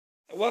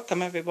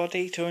Welcome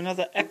everybody to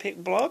another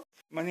epic vlog.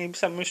 My name's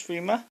Samuel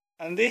Streamer,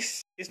 and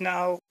this is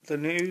now the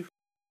new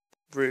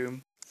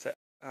room that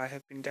I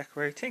have been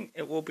decorating.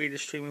 It will be the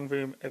streaming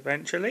room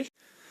eventually,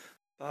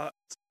 but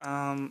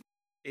it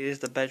is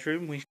the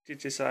bedroom. We did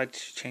decide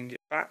to change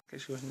it back,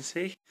 as you can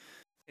see.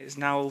 It's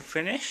now all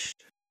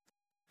finished.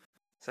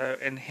 So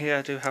in here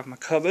I do have my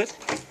cupboard.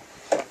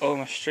 All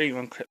my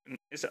streaming equipment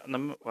is at the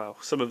moment. Well,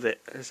 some of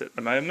it is at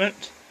the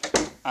moment,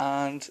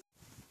 and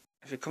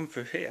if you come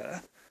through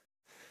here,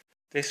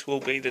 this will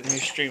be the new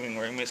streaming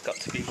room. It's got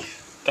to be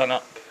done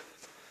up.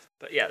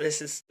 But yeah,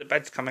 this is the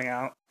bed's coming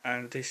out,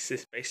 and this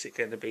is basically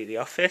going to be the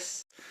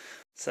office.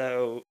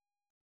 So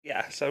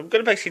yeah, so I'm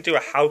going to basically do a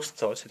house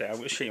tour today. I'm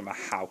going to show you my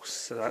house,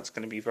 so that's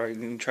going to be very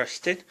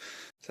interesting.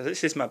 So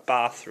this is my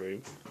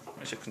bathroom,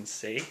 as you can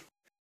see.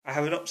 I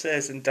have an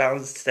upstairs and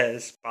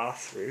downstairs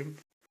bathroom.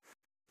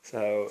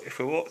 So if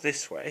we walk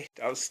this way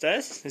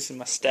downstairs, this is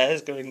my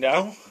stairs going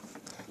down.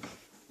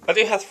 I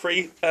do have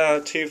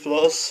two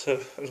floors, so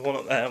there's one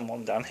up there and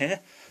one down here.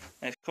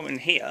 And if you come in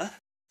here,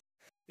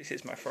 this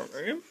is my front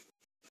room.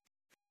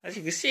 As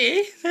you can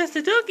see, there's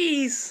the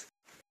doggies.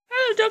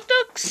 Hello,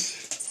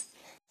 ducks.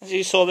 As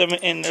you saw them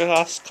in the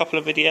last couple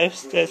of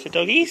videos, there's the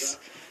doggies.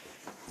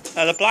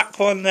 The black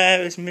one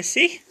there is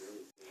Missy,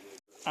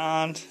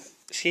 and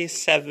she's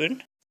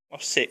 7, or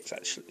 6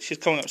 actually. She's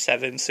coming up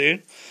 7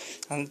 soon.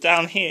 And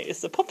down here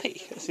is the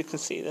puppy. As you can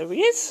see, there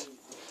he is.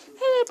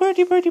 Hello,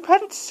 Birdie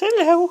Pants.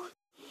 Hello.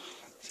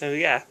 So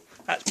yeah,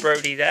 that's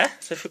Brody there.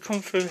 So if we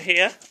come through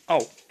here,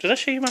 oh, did I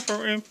show you my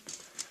front room?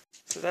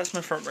 So that's my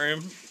front room.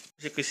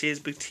 As you can see, there's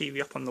a big TV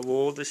up on the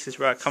wall. This is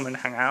where I come and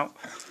hang out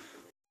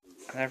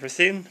and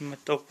everything. And my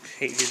dog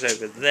cage is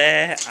over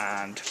there,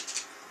 and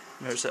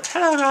there's a,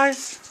 hello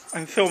guys,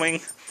 I'm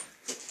filming.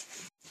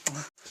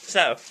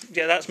 So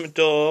yeah, that's my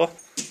door,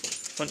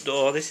 front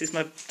door. This is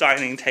my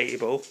dining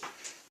table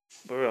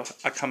where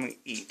I come and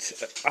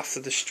eat after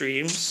the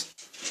streams.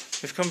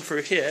 We've come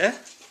through here.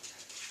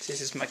 This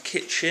is my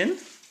kitchen.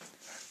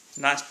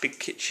 Nice big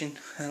kitchen.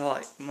 I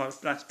like my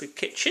nice big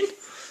kitchen.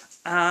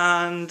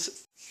 And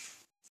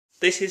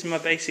this is my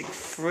basic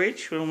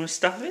fridge where all my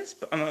stuff is.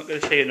 But I'm not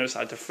going to show you the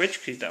side of the fridge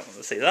because you don't want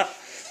to see that.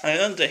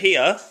 And under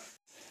here,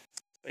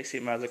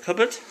 basically my other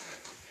cupboard.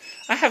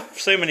 I have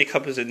so many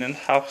cupboards in the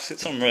house,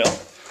 it's unreal.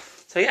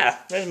 So yeah,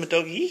 there's my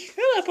doggy.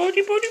 Hello,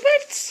 Brody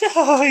Butts.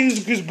 Oh,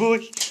 he's a good boy.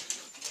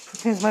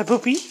 Here's my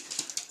puppy.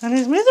 And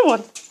here's my other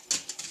one.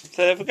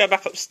 So if we go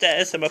back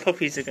upstairs, so my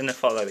puppies are going to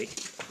follow me.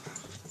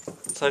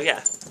 So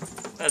yeah,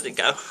 there we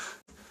go.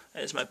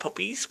 There's my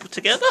puppies put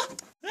together.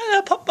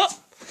 Hello, pop.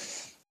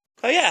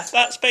 So yeah,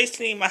 that's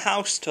basically my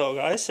house tour,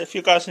 guys. So if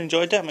you guys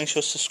enjoyed that, make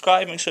sure to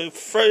subscribe. Make sure to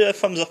throw your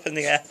thumbs up in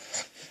the air.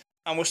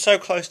 And we're so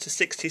close to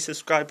 60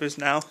 subscribers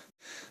now.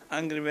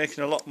 I'm going to be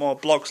making a lot more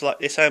vlogs like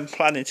this. I'm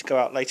planning to go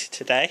out later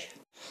today.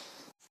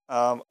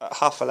 At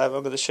 11:30, I'm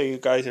going to show you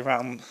guys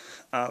around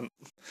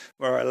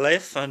where I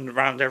live and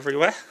around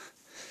everywhere.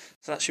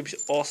 So that should be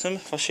awesome.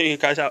 If I show you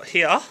guys out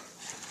here,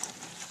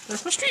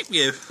 there's my street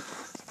view.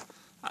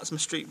 That's my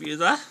street view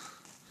there.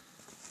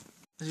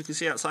 As you can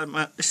see outside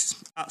this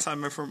is outside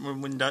my front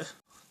room window.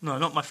 No,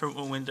 not my front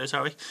room window,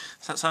 sorry.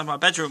 It's outside my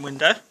bedroom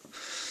window.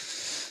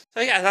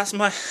 So yeah, that's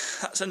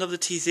another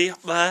TZ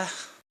up there.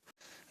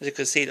 As you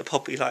can see, the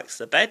puppy likes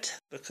the bed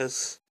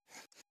because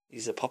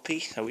he's a puppy,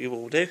 so we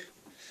all do.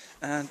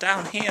 And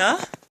down here,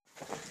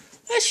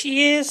 there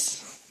she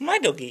is, my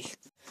doggy.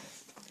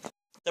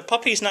 The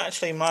puppy's not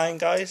actually mine,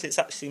 guys. It's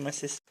actually my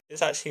sister.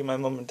 It's actually my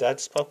mum and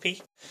dad's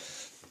puppy,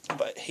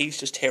 but he's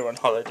just here on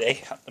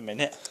holiday at the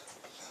minute.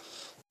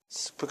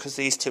 It's because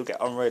these two get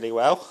on really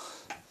well.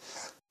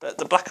 But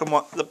the black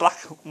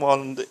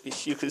one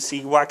that you can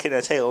see wagging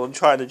her tail and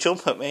trying to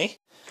jump at me,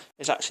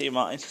 is actually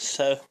mine.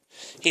 So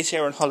he's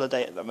here on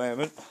holiday at the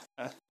moment.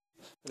 The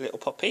little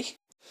puppy.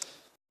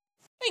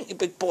 Ain't you,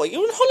 big boy?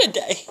 You're on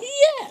holiday?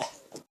 Yeah,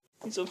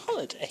 he's on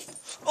holiday.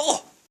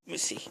 Oh.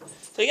 Missy.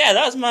 So yeah,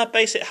 that was my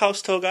basic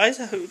house tour,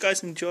 guys. I hope you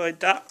guys enjoyed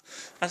that.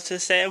 As I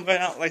say, I'm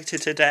going out later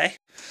today,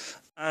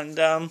 and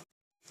I'm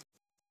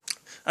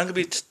going to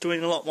be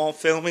doing a lot more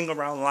filming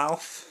around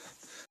Louth,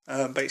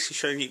 basically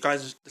showing you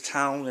guys the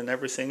town and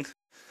everything.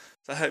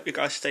 So I hope you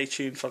guys stay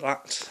tuned for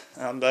that.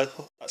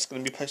 That's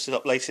going to be posted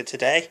up later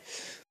today,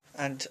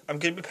 and I'm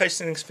going to be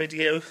posting this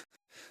video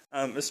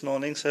this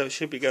morning, so it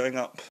should be going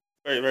up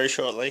very, very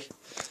shortly,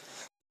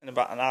 in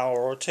about an hour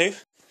or two.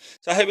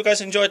 So I hope you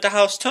guys enjoyed the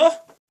house tour.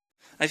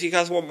 If you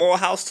guys want more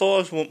house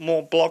tours, want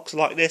more vlogs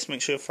like this,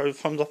 make sure to throw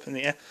thumbs up in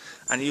the air.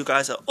 And you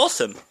guys are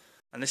awesome.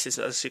 And this is,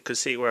 as you can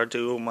see, where I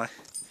do all my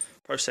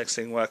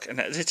processing work and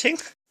editing.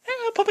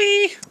 Hello,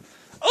 puppy.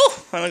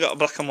 Oh, and I got a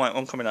black and white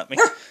one coming at me.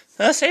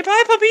 Say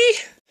bye,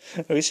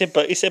 puppy. Oh, he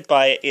said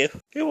bye at you.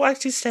 You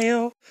wagged his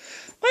tail.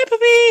 Bye,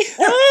 puppy.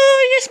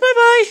 Oh, yes,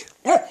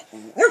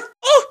 bye-bye.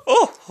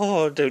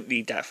 Oh, don't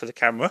need that for the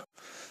camera.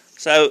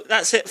 So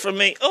that's it from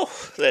me. Oh,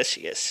 there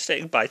she is,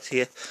 saying bye to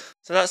you.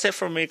 So that's it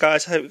from me,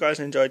 guys. I hope you guys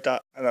enjoyed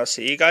that, and I'll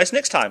see you guys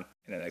next time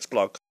in the next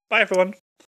vlog. Bye, everyone.